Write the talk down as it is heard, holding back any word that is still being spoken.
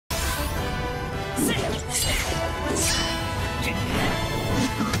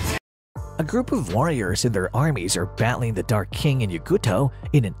A group of warriors and their armies are battling the Dark King in Yakuto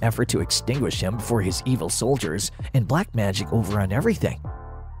in an effort to extinguish him before his evil soldiers and black magic overrun everything.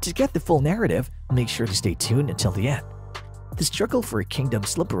 To get the full narrative, make sure to stay tuned until the end. The struggle for a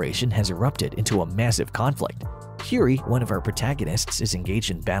kingdom's liberation has erupted into a massive conflict. Yuri, one of our protagonists, is engaged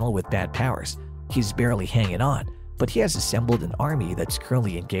in battle with bad powers. He's barely hanging on, but he has assembled an army that's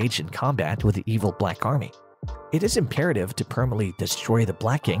currently engaged in combat with the evil Black Army. It is imperative to permanently destroy the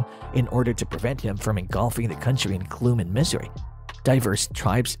Black King in order to prevent him from engulfing the country in gloom and misery. Diverse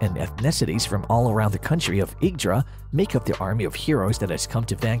tribes and ethnicities from all around the country of Yggdra make up the army of heroes that has come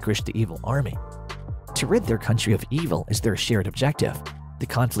to vanquish the evil army. To rid their country of evil is their shared objective. The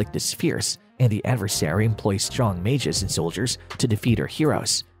conflict is fierce, and the adversary employs strong mages and soldiers to defeat our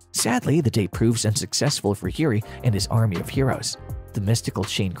heroes. Sadly, the day proves unsuccessful for Yuri and his army of heroes. The mystical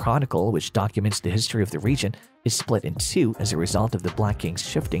chain Chronicle, which documents the history of the region, is split in two as a result of the Black Kings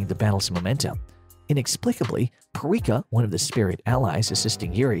shifting the battle's momentum. Inexplicably, Parika, one of the spirit allies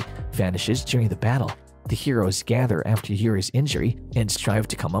assisting Yuri, vanishes during the battle. The heroes gather after Yuri's injury and strive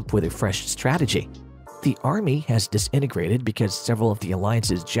to come up with a fresh strategy. The army has disintegrated because several of the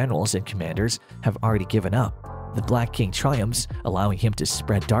Alliance's generals and commanders have already given up. The Black King triumphs, allowing him to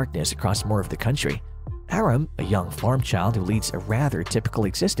spread darkness across more of the country. Aram, a young farm child who leads a rather typical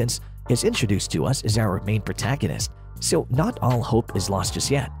existence, is introduced to us as our main protagonist, so not all hope is lost just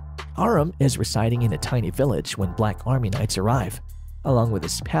yet. Aram is residing in a tiny village when Black Army Knights arrive. Along with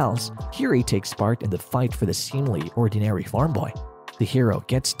his pals, Yuri takes part in the fight for the seemingly ordinary farm boy. The hero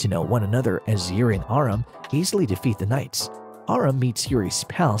gets to know one another as Yuri and Aram easily defeat the Knights. Aram meets Yuri's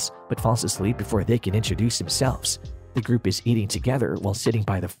pals but falls asleep before they can introduce themselves. The group is eating together while sitting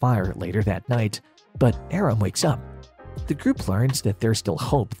by the fire later that night, but Aram wakes up. The group learns that there's still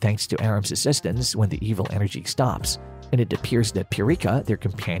hope thanks to Aram's assistance when the evil energy stops, and it appears that Parika, their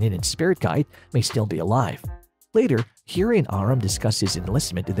companion and spirit guide, may still be alive. Later, Yuri and Aram discuss his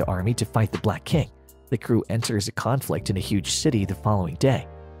enlistment in the army to fight the Black King. The crew enters a conflict in a huge city the following day.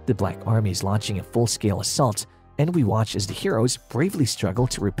 The Black Army is launching a full-scale assault, and we watch as the heroes bravely struggle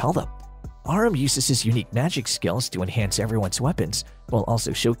to repel them. Aram uses his unique magic skills to enhance everyone's weapons, while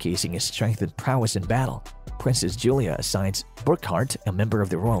also showcasing his strength and prowess in battle. Princess Julia assigns Burkhardt, a member of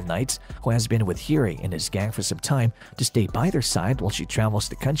the Royal Knights who has been with Yuri and his gang for some time, to stay by their side while she travels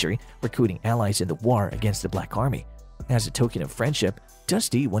the country recruiting allies in the war against the Black Army. As a token of friendship,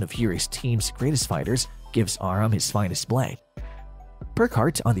 Dusty, one of Yuri's team's greatest fighters, gives Aram his finest blade.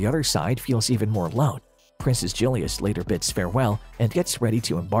 Burkhardt, on the other side, feels even more alone. Princess Julius later bids farewell and gets ready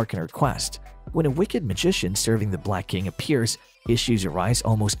to embark on her quest. When a wicked magician serving the Black King appears, issues arise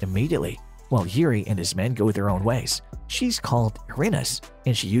almost immediately, while Yuri and his men go their own ways. She's called Irenas,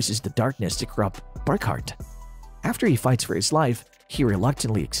 and she uses the darkness to corrupt Burkhardt. After he fights for his life, he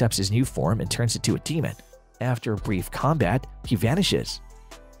reluctantly accepts his new form and turns into a demon. After a brief combat, he vanishes.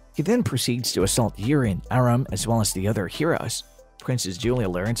 He then proceeds to assault Yuri and Aram as well as the other heroes. Princess Julia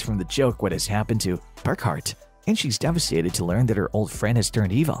learns from the joke what has happened to Burkhardt, and she's devastated to learn that her old friend has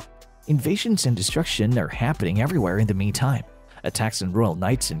turned evil. Invasions and destruction are happening everywhere in the meantime. Attacks on Royal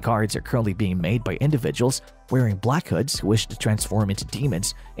Knights and Guards are currently being made by individuals wearing black hoods who wish to transform into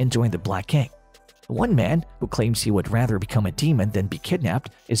demons and join the Black King. One man, who claims he would rather become a demon than be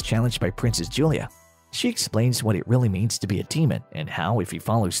kidnapped, is challenged by Princess Julia. She explains what it really means to be a demon and how, if he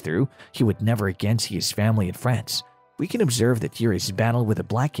follows through, he would never again see his family and friends. We can observe that Yuri's battle with the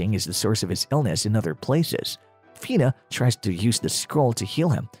Black King is the source of his illness in other places. Fina tries to use the scroll to heal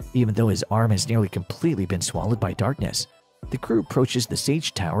him, even though his arm has nearly completely been swallowed by darkness. The crew approaches the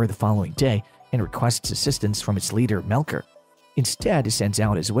Sage Tower the following day and requests assistance from its leader, Melker. Instead, he sends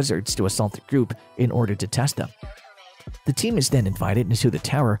out his wizards to assault the group in order to test them. The team is then invited into the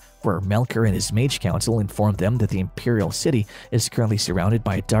tower, where Melker and his mage council inform them that the Imperial City is currently surrounded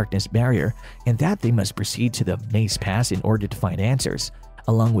by a darkness barrier and that they must proceed to the Maze Pass in order to find answers.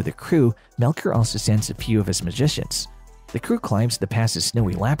 Along with the crew, Melker also sends a few of his magicians. The crew climbs the pass's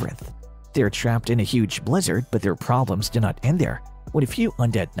snowy labyrinth. They are trapped in a huge blizzard, but their problems do not end there, when a few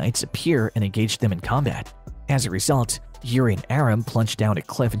undead knights appear and engage them in combat. As a result, Yuri and Aram plunge down a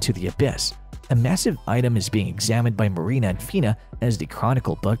cliff into the abyss. A massive item is being examined by Marina and Fina as the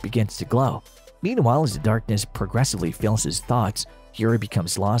Chronicle book begins to glow. Meanwhile, as the darkness progressively fills his thoughts, Yuri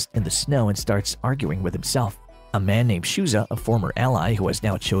becomes lost in the snow and starts arguing with himself. A man named Shuza, a former ally who has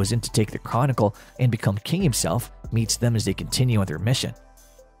now chosen to take the Chronicle and become king himself, meets them as they continue on their mission.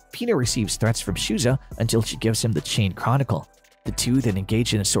 Fina receives threats from Shuza until she gives him the Chain Chronicle. The two then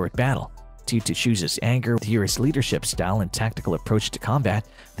engage in a sword battle. Due to Shuza's anger with Yuri's leadership style and tactical approach to combat,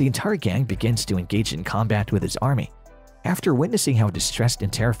 the entire gang begins to engage in combat with his army. After witnessing how distressed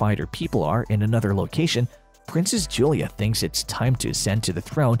and terrified her people are in another location, Princess Julia thinks it's time to ascend to the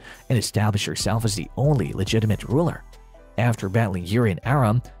throne and establish herself as the only legitimate ruler. After battling Yuri and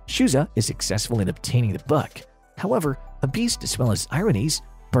Aram, Shuza is successful in obtaining the book. However, a beast as well as ironies,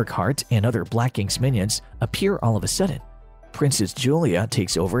 Burkhart and other Black King's minions appear all of a sudden. Princess Julia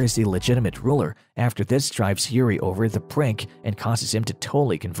takes over as the legitimate ruler. After this, drives Yuri over the brink and causes him to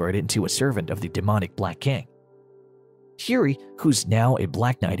totally convert it into a servant of the demonic Black King. Yuri, who's now a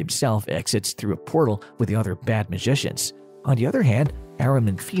Black Knight himself, exits through a portal with the other bad magicians. On the other hand, Aram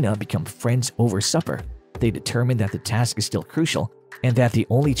and Fina become friends over supper. They determine that the task is still crucial, and that the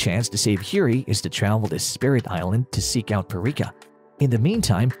only chance to save Yuri is to travel to Spirit Island to seek out Parika. In the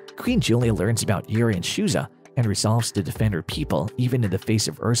meantime, Queen Julia learns about Yuri and Shuza and resolves to defend her people even in the face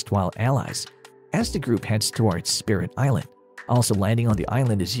of erstwhile allies. As the group heads towards Spirit Island, also landing on the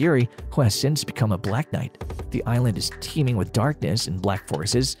island is Yuri, who has since become a Black Knight. The island is teeming with darkness and black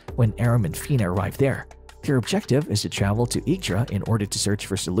forces when Aram and Fina arrive there. Their objective is to travel to Yggdra in order to search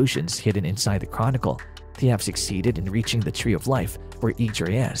for solutions hidden inside the Chronicle. They have succeeded in reaching the Tree of Life, where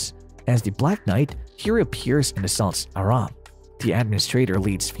Yggdra is. As the Black Knight, Yuri appears and assaults Aram. The administrator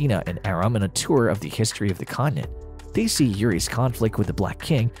leads Fina and Aram on a tour of the history of the continent. They see Yuri's conflict with the Black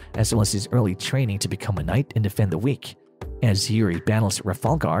King, as well as his early training to become a knight and defend the weak. As Yuri battles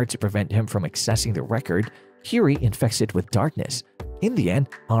Rafalgar to prevent him from accessing the record, Yuri infects it with darkness. In the end,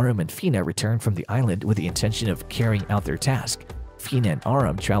 Aram and Fina return from the island with the intention of carrying out their task. Fina and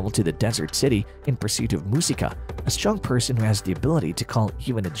Aram travel to the desert city in pursuit of Musika, a strong person who has the ability to call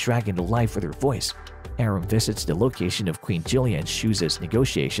even a dragon to life with her voice. Aram visits the location of Queen Julia and Shuza's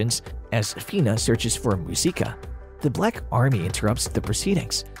negotiations as Fina searches for Musika. The Black Army interrupts the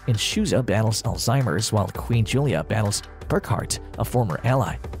proceedings, and Shuza battles Alzheimer's while Queen Julia battles Burkhart, a former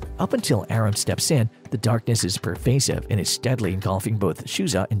ally. Up until Aram steps in, the darkness is pervasive and is steadily engulfing both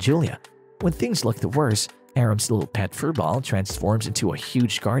Shuza and Julia. When things look the worst, Aram's little pet furball transforms into a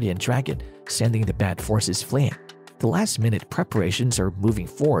huge guardian dragon, sending the bad forces fleeing. The last-minute preparations are moving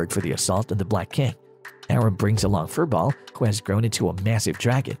forward for the assault on the Black King. Aram brings along Furball, who has grown into a massive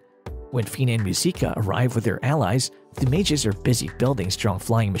dragon. When Fina and Musika arrive with their allies, the mages are busy building strong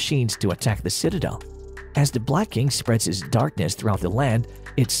flying machines to attack the citadel. As the Black King spreads his darkness throughout the land,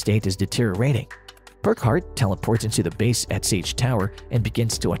 its state is deteriorating. Burkhart teleports into the base at Sage Tower and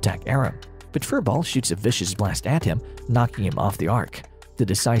begins to attack Aram, but Furball shoots a vicious blast at him, knocking him off the arc. The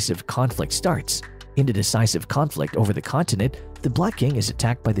decisive conflict starts. In the decisive conflict over the continent, the Black King is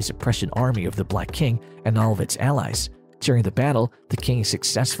attacked by the suppression army of the Black King and all of its allies. During the battle, the king is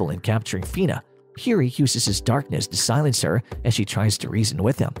successful in capturing Fina. Yuri uses his darkness to silence her as she tries to reason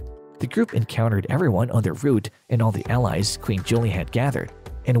with him. The group encountered everyone on their route and all the allies Queen Julia had gathered.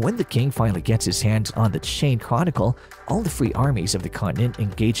 And when the king finally gets his hands on the Chain Chronicle, all the free armies of the continent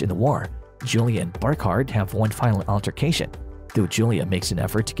engage in the war. Julia and Burkhart have one final altercation. Though Julia makes an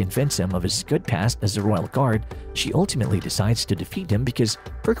effort to convince him of his good past as a royal guard, she ultimately decides to defeat him because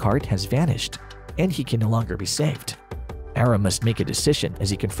Burkhart has vanished, and he can no longer be saved. Aram must make a decision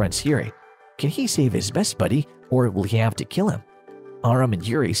as he confronts Yuri. Can he save his best buddy, or will he have to kill him? Aram and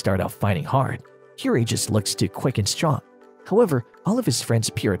Yuri start off fighting hard. Yuri just looks too quick and strong. However, all of his friends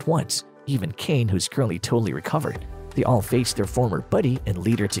appear at once, even Kane, who's currently totally recovered. They all face their former buddy and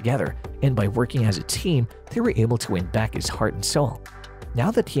leader together, and by working as a team, they were able to win back his heart and soul.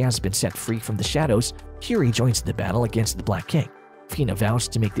 Now that he has been set free from the shadows, Yuri joins the battle against the Black King. Fina vows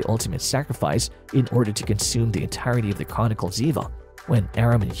to make the ultimate sacrifice in order to consume the entirety of the Chronicle's evil. When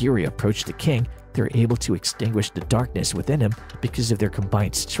Aram and Yuri approach the king, they're able to extinguish the darkness within him because of their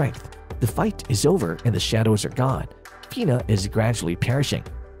combined strength. The fight is over and the shadows are gone. Fina is gradually perishing.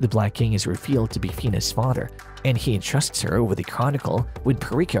 The Black King is revealed to be Fina's father, and he entrusts her with the Chronicle when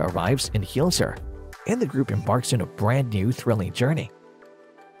Parika arrives and heals her. And the group embarks on a brand new thrilling journey.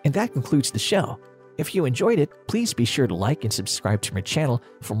 And that concludes the show. If you enjoyed it, please be sure to like and subscribe to my channel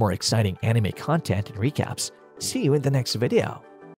for more exciting anime content and recaps. See you in the next video.